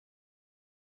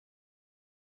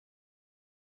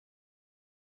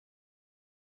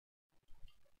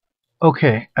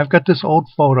Okay, I've got this old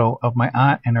photo of my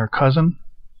aunt and her cousin,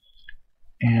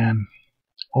 and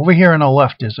over here on the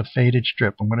left is a faded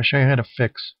strip. I'm going to show you how to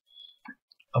fix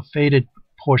a faded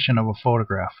portion of a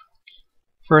photograph.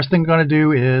 First thing I'm going to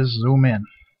do is zoom in.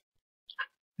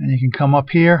 And you can come up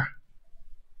here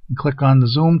and click on the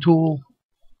zoom tool,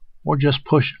 or just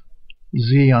push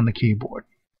Z on the keyboard.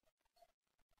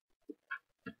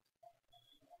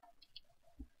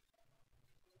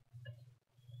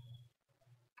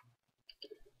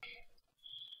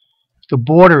 The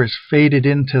border is faded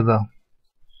into the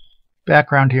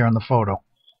background here on the photo.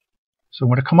 So I'm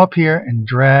going to come up here and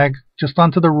drag just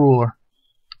onto the ruler,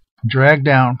 drag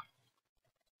down,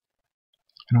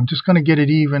 and I'm just going to get it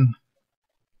even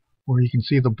where you can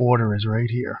see the border is right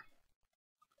here.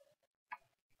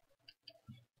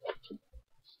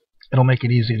 It'll make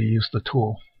it easy to use the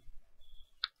tool.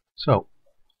 So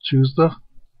choose the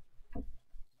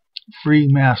free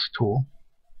mask tool.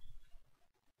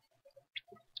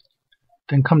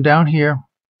 Then come down here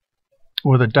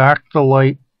where the dark, the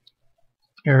light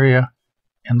area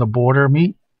and the border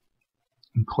meet,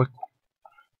 and click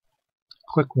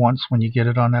once when you get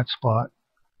it on that spot.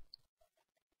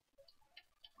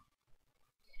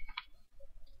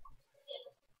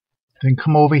 Then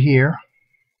come over here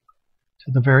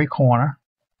to the very corner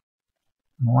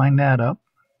and line that up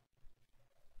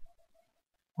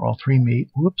where all three meet.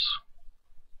 Whoops.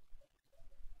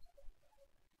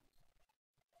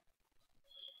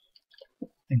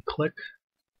 And click.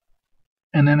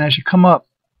 And then as you come up,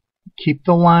 keep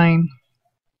the line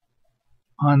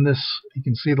on this. You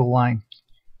can see the line.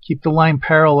 Keep the line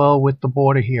parallel with the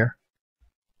border here.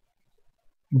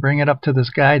 And bring it up to this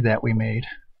guide that we made.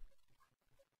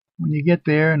 When you get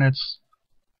there and it's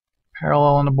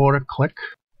parallel on the border, click.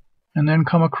 And then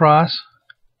come across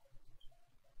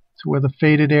to where the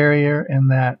faded area and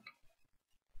that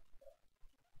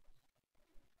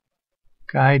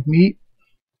guide meet.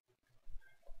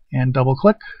 And double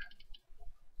click,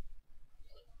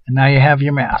 and now you have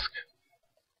your mask.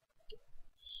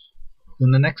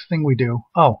 Then the next thing we do,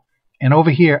 and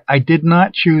over here I did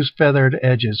not choose feathered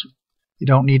edges. You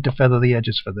don't need to feather the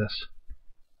edges for this,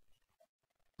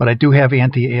 but I do have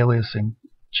anti-aliasing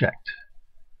checked.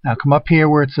 Now come up here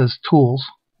where it says tools,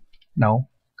 come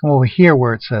over here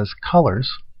where it says colors,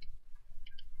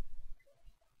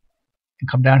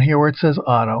 and come down here where it says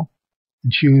auto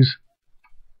and choose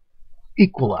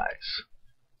equalize.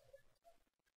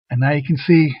 And now you can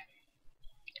see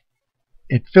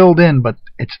it filled in, but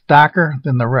it's darker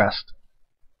than the rest.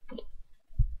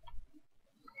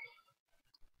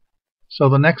 So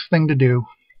the next thing to do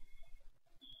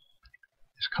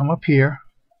is come up here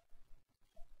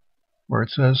where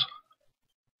it says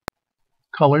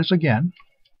colors again,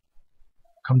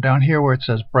 come down here where it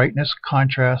says brightness,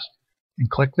 contrast, and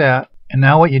click that. And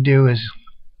now what you do is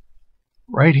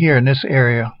right here in this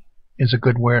area is a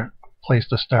good place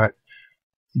to start.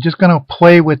 You're just going to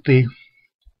play with the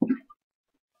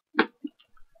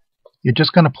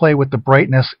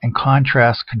brightness and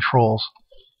contrast controls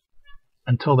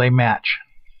until they match.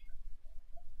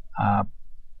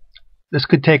 This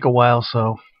could take a while,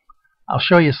 so I'll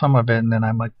show you some of it, and then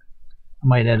I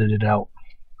might edit it out.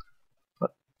 But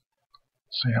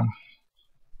see,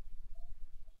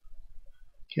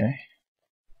 okay.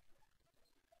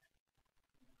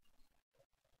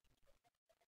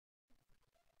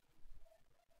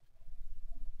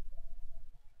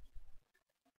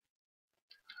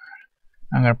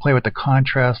 I'm going to play with the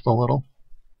contrast a little.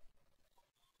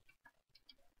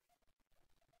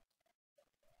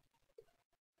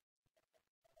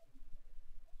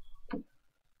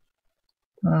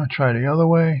 I'll try the other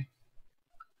way.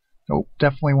 Nope,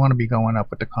 definitely want to be going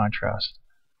up with the contrast.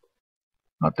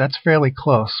 Oh, that's fairly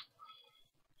close.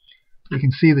 You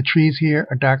can see the trees here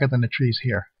are darker than the trees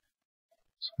here.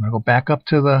 So I'm going to go back up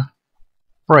to the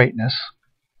brightness.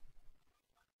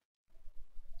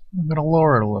 I'm going to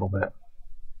lower it a little bit.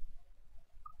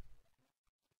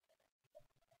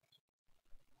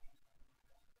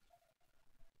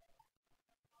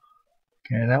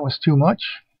 Okay, that was too much.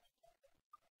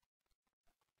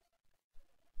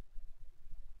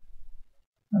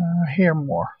 Here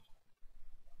more.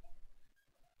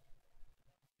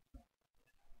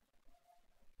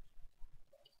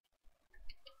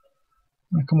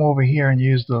 I'm going to come over here and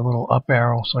use the little up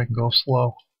arrow so I can go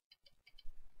slow.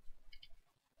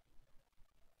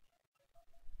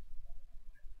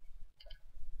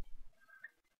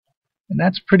 And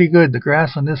that's pretty good. The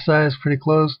grass on this side is pretty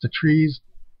close. The trees,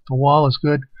 the wall is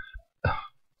good.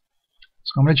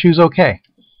 So I'm going to choose OK.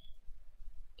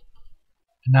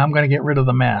 And now I'm going to get rid of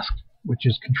the mask, which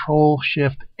is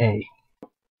Control-Shift-A.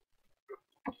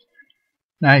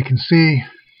 Now you can see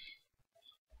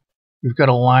we've got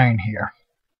a line here.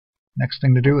 Next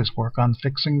thing to do is work on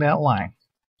fixing that line.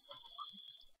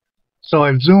 So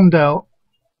I've zoomed out,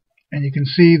 and you can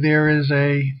see there is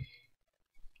a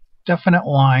definite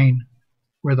line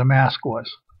where the mask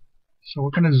was. So we're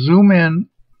going to zoom in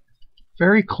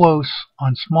very close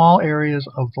on small areas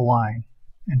of the line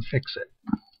and fix it.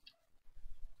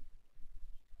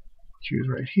 Choose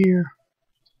right here.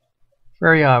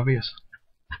 Very obvious.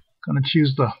 Going to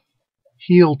choose the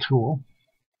heal tool,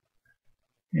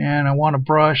 and I want a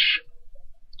brush.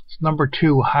 It's number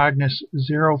 2, hardness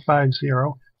 050.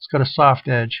 It's got a soft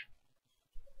edge,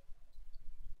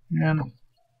 and I'm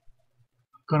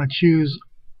going to choose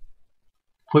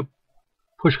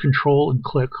push control and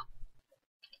click.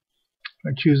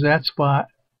 I choose that spot,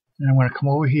 and I'm going to come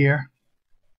over here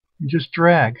and just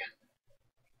drag.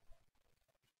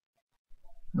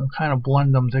 I'll kind of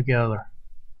blend them together.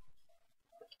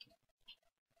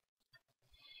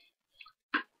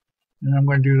 And I'm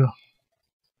going to do the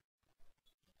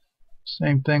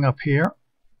same thing up here.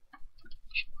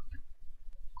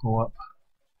 Go up.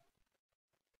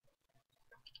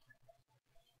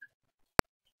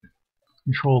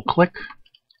 Control click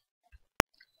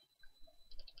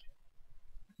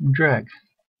and drag.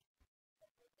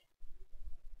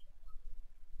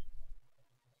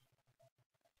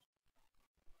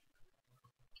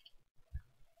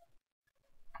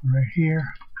 Right here.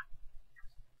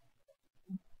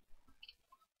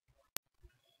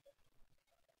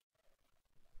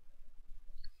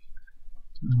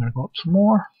 I'm going to go up some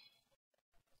more.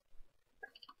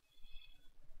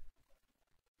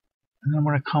 And I'm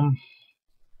going to come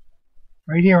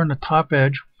right here on the top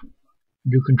edge,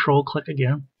 do control click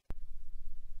again.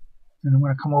 And I'm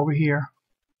going to come over here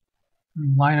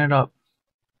and line it up.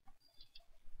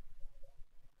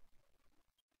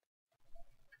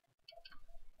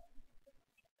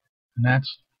 And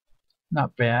that's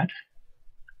not bad.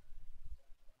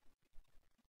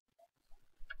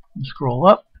 And scroll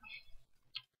up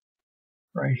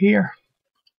right here.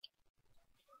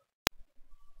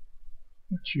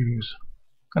 I'm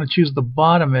going to choose the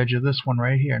bottom edge of this one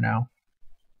right here now.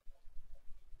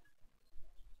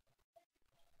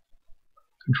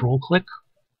 Control click.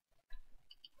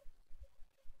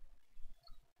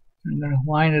 I'm going to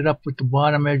line it up with the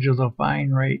bottom edge of the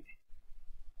vine right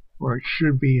where it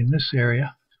should be in this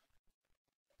area.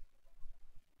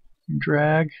 And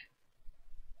drag.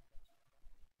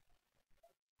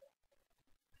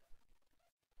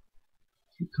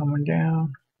 Keep coming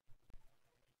down.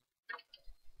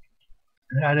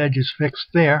 And that edge is fixed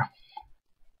there.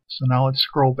 So now let's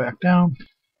scroll back down.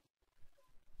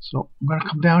 So I'm going to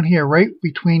come down here right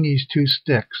between these two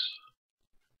sticks.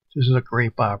 This is a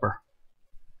grape arbor.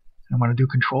 I'm going to do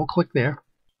control click there.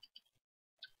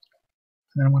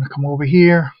 Then I'm going to come over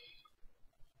here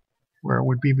where it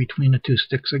would be between the two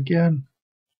sticks again.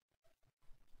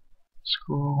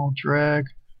 Scroll, drag.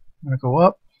 I'm going to go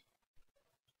up.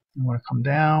 I'm going to come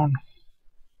down.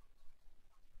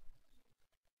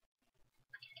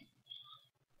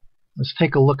 Let's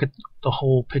take a look at the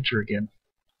whole picture again.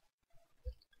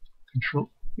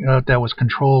 That was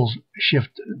Control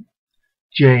Shift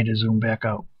J to zoom back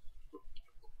out.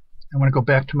 I'm going to go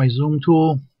back to my zoom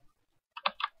tool,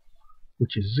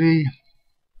 which is Z,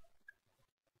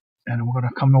 and we're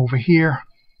going to come over here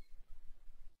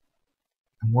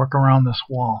and work around this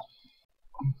wall.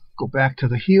 Go back to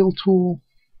the heal tool,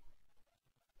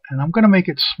 and I'm going to make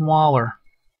it smaller.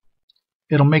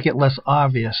 It'll make it less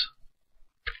obvious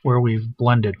where we've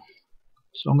blended.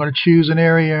 So I'm going to choose an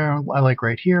area I like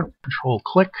right here. Control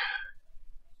click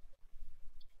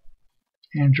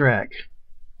and drag.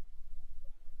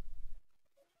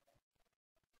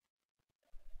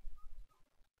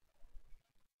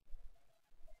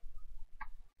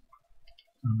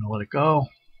 I'm going to let it go.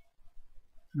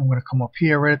 I'm going to come up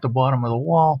here right at the bottom of the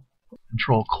wall.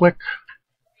 Control click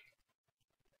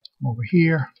over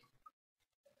here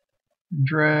and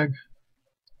drag.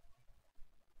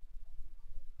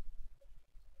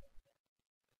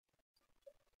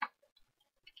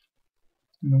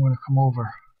 And I'm going to come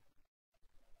over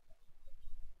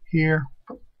here,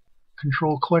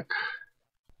 control click,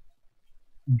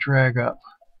 and drag up.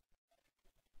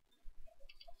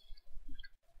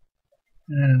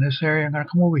 And then in this area, I'm going to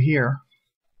come over here,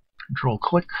 control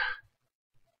click,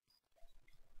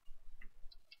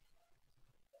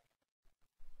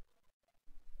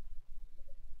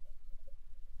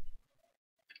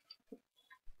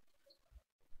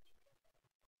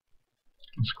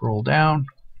 and scroll down.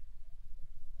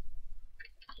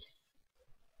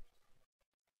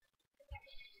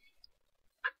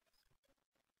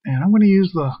 And I'm going to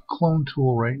use the clone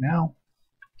tool right now.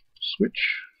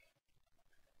 switch,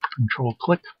 control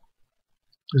click.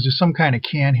 There's just some kind of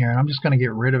can here, and I'm just going to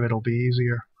get rid of it. It'll be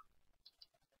easier.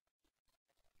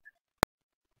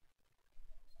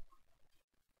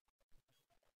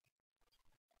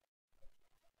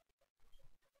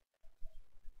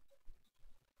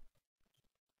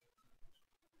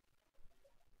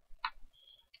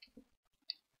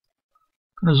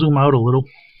 I'm going to zoom out a little.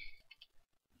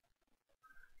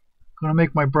 I'm going to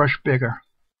make my brush bigger.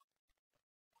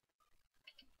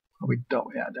 Probably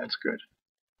double. Yeah, that's good.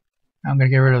 Now I'm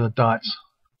going to get rid of the dots.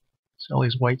 See all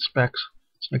these white specks?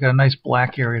 So I got a nice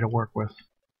black area to work with.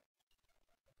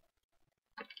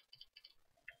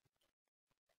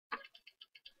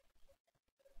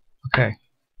 Okay.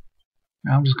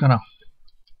 Now I'm just going to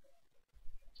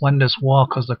blend this wall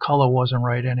because the color wasn't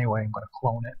right anyway. I'm going to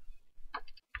clone it.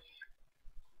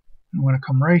 I'm going to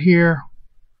come right here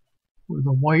with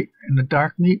the white and the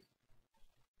dark meet.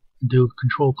 Do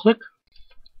control click.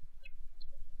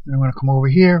 And I'm going to come over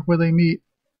here where they meet.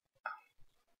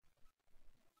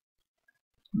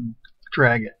 And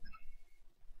drag it.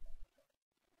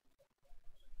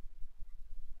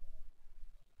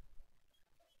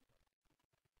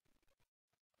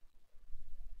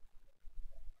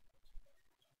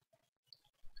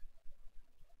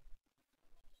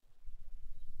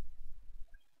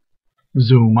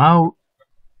 Zoom out.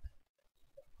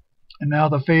 And now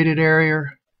the faded area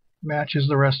matches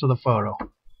the rest of the photo.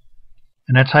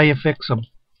 And that's how you fix a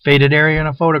faded area in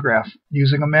a photograph,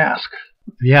 using a mask.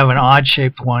 If you have an odd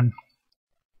shaped one,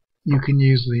 you can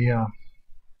use the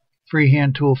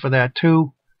freehand tool for that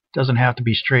too. It doesn't have to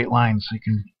be straight lines. You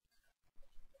can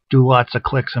do lots of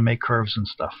clicks and make curves and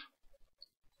stuff.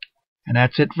 And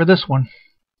that's it for this one.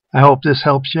 I hope this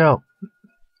helps you out.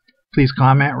 Please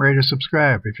comment, rate, or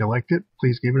subscribe. If you liked it,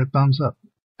 please give it a thumbs up.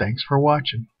 Thanks for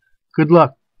watching. Good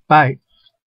luck. Bye.